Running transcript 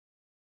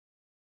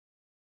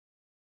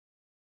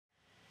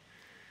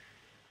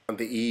On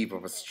the eve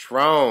of a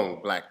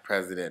strong black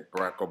president,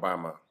 Barack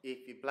Obama.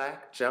 If you're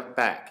black, jump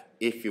back.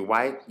 If you're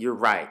white, you're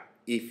right.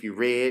 If you're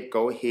red,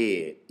 go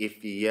ahead.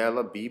 If you're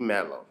yellow, be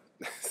mellow.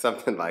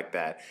 Something like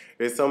that.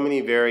 There's so many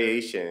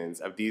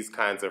variations of these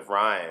kinds of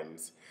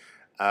rhymes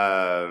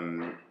that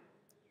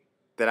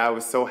I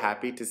was so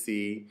happy to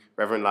see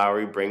Reverend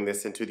Lowry bring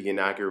this into the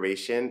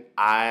inauguration.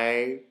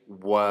 I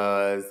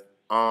was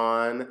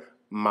on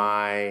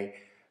my,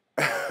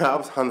 I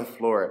was on the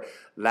floor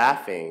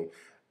laughing,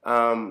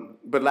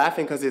 but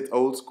laughing because it's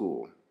old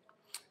school.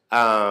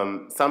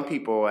 Some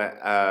people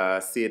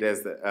see it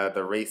as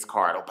the race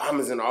card.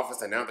 Obama's in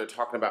office and now they're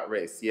talking about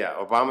race. Yeah,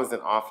 Obama's in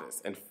office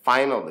and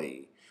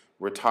finally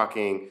we're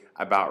talking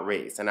about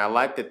race. And I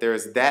like that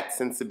there's that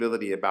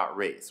sensibility about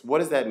race. What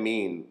does that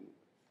mean?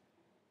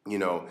 You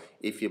know,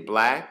 if you're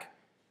black,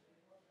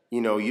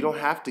 you know, you don't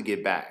have to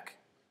get back.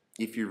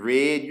 If you're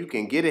red, you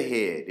can get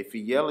ahead. If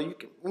you're yellow, you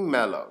can be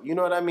mellow. You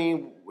know what I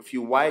mean? If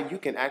you're white, you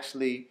can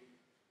actually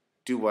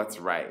do what's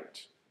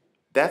right.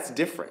 That's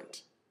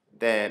different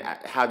than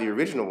how the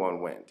original one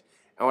went.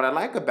 And what I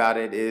like about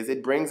it is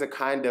it brings a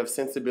kind of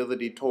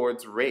sensibility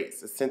towards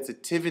race, a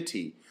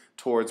sensitivity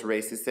towards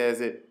race. It says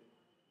that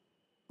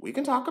we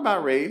can talk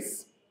about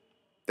race.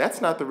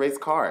 That's not the race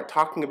card.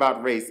 Talking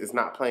about race is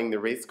not playing the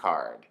race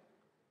card.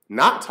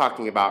 Not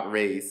talking about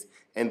race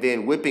and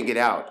then whipping it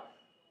out,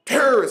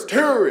 terrorist,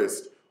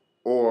 terrorist,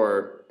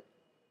 or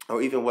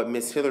even what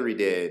Miss Hillary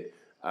did,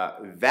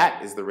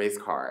 that is the race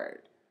card.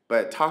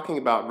 But talking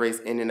about race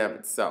in and of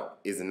itself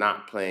is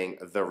not playing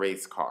the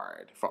race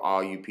card for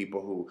all you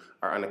people who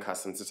are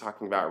unaccustomed to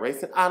talking about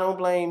race. And I don't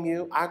blame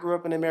you. I grew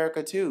up in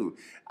America too.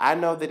 I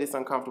know that it's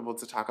uncomfortable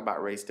to talk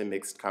about race in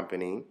mixed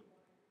company,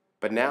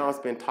 but now it's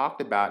been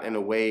talked about in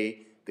a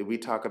way that we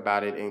talk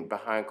about it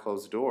behind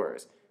closed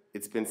doors.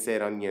 It's been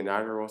said on the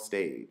inaugural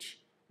stage.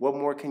 What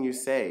more can you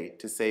say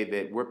to say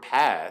that we're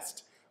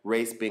past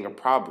race being a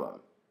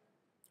problem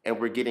and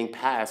we're getting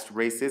past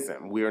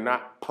racism? We are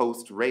not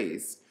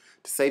post-race.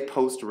 To say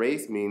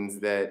post-race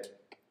means that,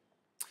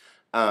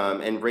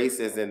 and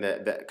race is in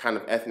the kind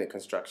of ethnic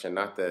construction,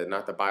 not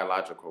the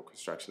biological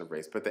construction of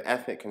race, but the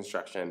ethnic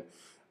construction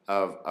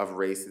of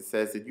race. It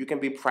says that you can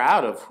be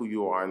proud of who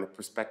you are and the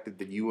perspective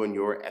that you and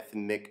your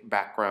ethnic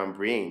background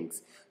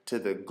brings to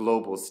the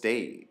global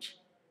stage.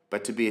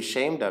 But to be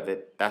ashamed of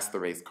it, that's the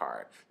race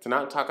card. To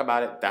not talk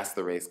about it, that's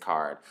the race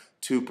card.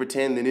 To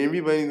pretend that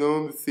everybody's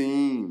on the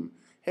same.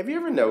 Have you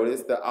ever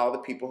noticed that all the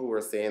people who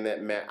are saying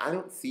that, man, I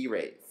don't see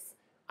race.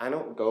 I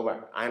don't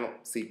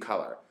see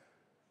color.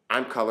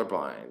 I'm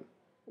colorblind.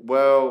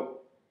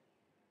 Well,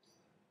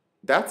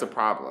 that's a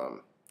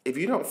problem. If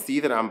you don't see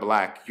that I'm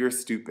black, you're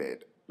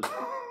stupid. If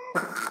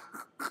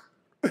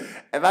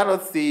I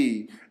don't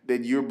see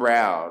that you're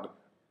brown,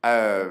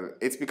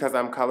 it's because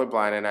I'm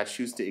colorblind and I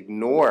choose to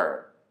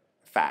ignore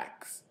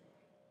facts.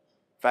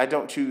 If I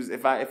don't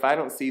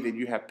see that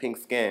you have pink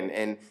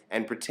skin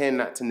and pretend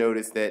not to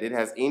notice that it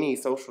has any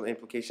social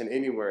implication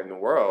anywhere in the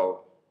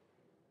world,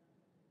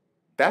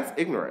 that's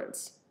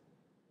ignorance.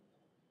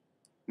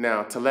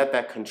 Now, to let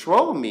that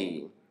control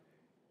me,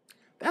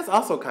 that's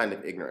also kind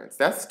of ignorance.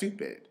 That's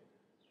stupid.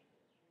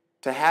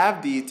 To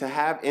have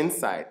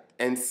insight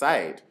and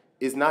sight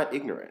is not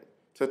ignorant.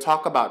 To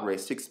talk about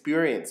race, to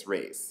experience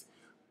race,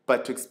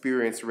 but to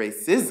experience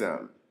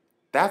racism,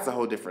 that's a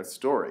whole different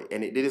story.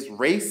 And it is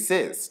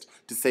racist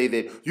to say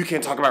that you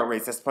can't talk about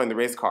race, that's playing the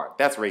race card.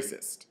 That's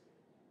racist.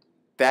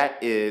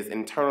 That is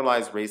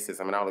internalized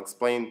racism, and I'll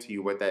explain to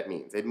you what that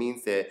means. It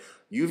means that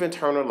you've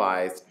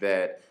internalized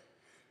that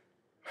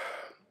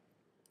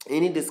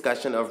any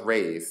discussion of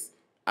race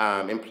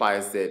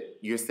implies that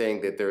you're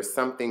saying that there's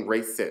something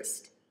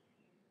racist.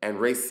 And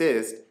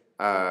racist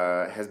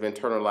has been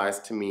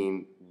internalized to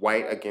mean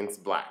white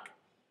against black.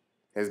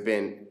 Has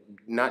been,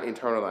 not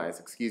internalized,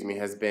 excuse me,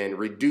 has been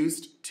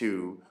reduced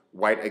to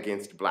white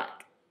against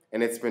black.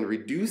 And it's been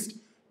reduced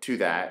to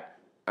that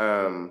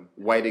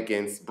white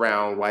against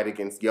brown, white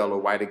against yellow,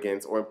 white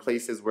against, or in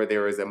places where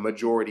there is a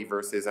majority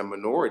versus a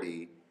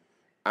minority,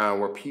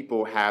 where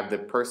people have the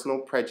personal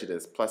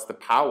prejudice plus the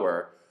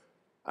power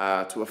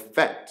to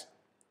affect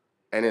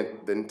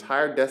the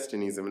entire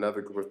destinies of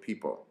another group of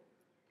people.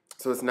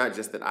 So it's not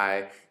just that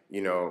I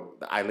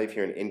live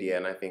here in India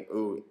and I think,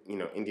 ooh,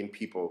 Indian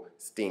people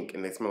stink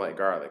and they smell like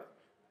garlic.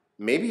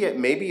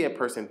 Maybe a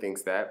person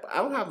thinks that, but I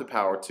don't have the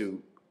power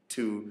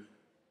to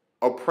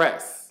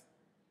oppress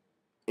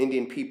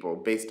Indian people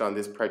based on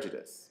this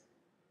prejudice,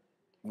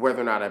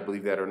 whether or not I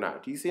believe that or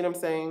not. Do you see what I'm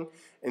saying?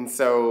 And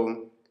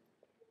so,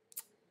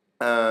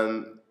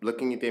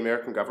 looking at the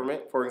American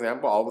government, for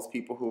example, all those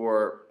people who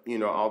are,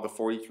 all the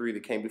 43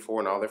 that came before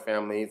and all their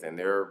families and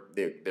their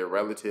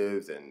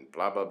relatives and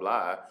blah, blah,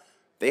 blah,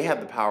 they have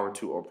the power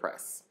to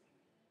oppress.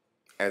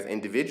 As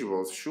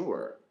individuals,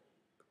 sure,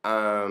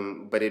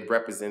 but it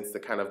represents the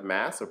kind of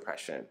mass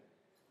oppression,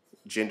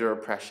 gender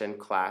oppression,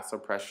 class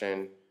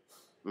oppression.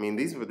 I mean,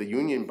 these were the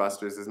Union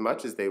busters as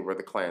much as they were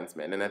the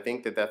Klansmen, and I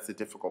think that that's the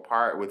difficult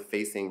part with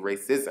facing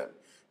racism.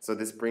 So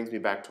this brings me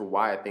back to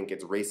why I think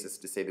it's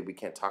racist to say that we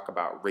can't talk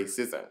about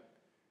racism.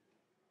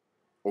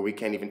 or we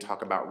can't even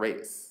talk about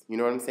race. You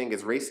know what I'm saying?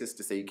 It's racist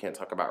to say you can't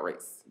talk about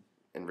race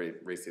and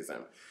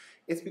racism.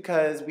 It's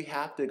because we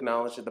have to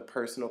acknowledge that the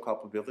personal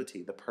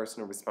culpability, the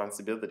personal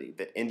responsibility,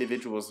 that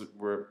individuals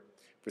were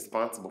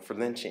responsible for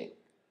lynching,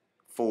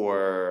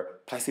 for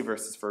Plessy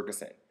versus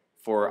Ferguson,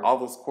 for all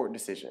those court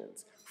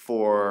decisions,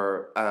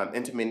 for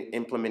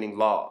implementing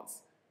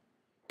laws,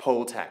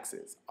 poll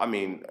taxes. I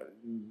mean,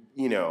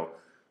 you know,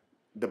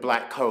 the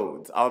black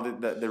codes, all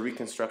the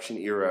Reconstruction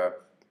era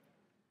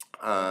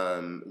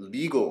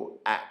legal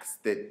acts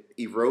that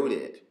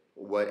eroded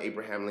what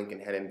Abraham Lincoln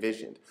had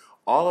envisioned.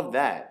 All of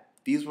that,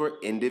 these were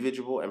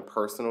individual and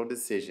personal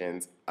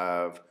decisions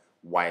of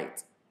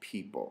white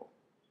people.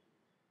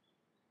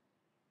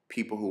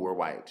 People who were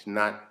white,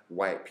 not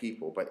white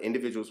people, but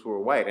individuals who were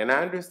white. And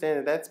I understand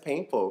that that's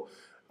painful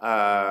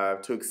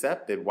to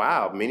accept that,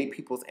 wow, many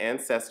people's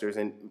ancestors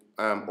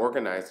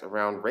organized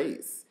around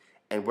race.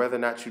 And whether or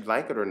not you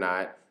like it or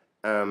not,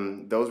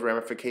 those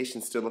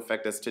ramifications still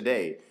affect us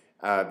today.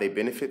 They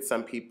benefit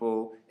some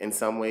people in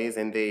some ways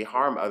and they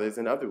harm others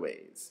in other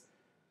ways.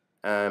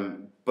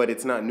 But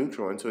it's not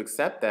neutral. And to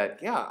accept that,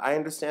 yeah, I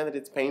understand that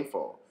it's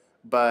painful.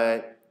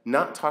 But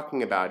not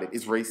talking about it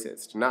is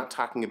racist. Not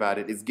talking about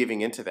it is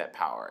giving into that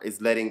power, is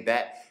letting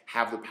that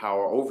have the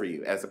power over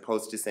you, as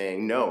opposed to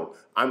saying, no,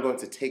 I'm going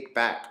to take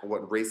back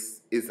what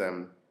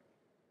racism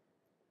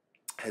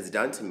has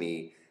done to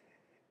me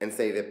and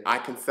say that I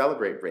can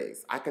celebrate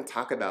race. I can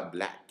talk about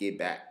black, get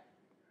back,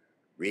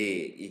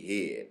 red, get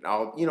head,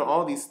 all, you know,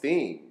 all these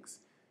things,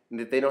 and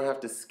that they don't have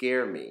to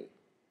scare me.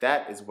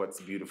 That is what's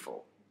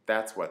beautiful.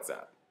 That's what's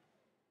up.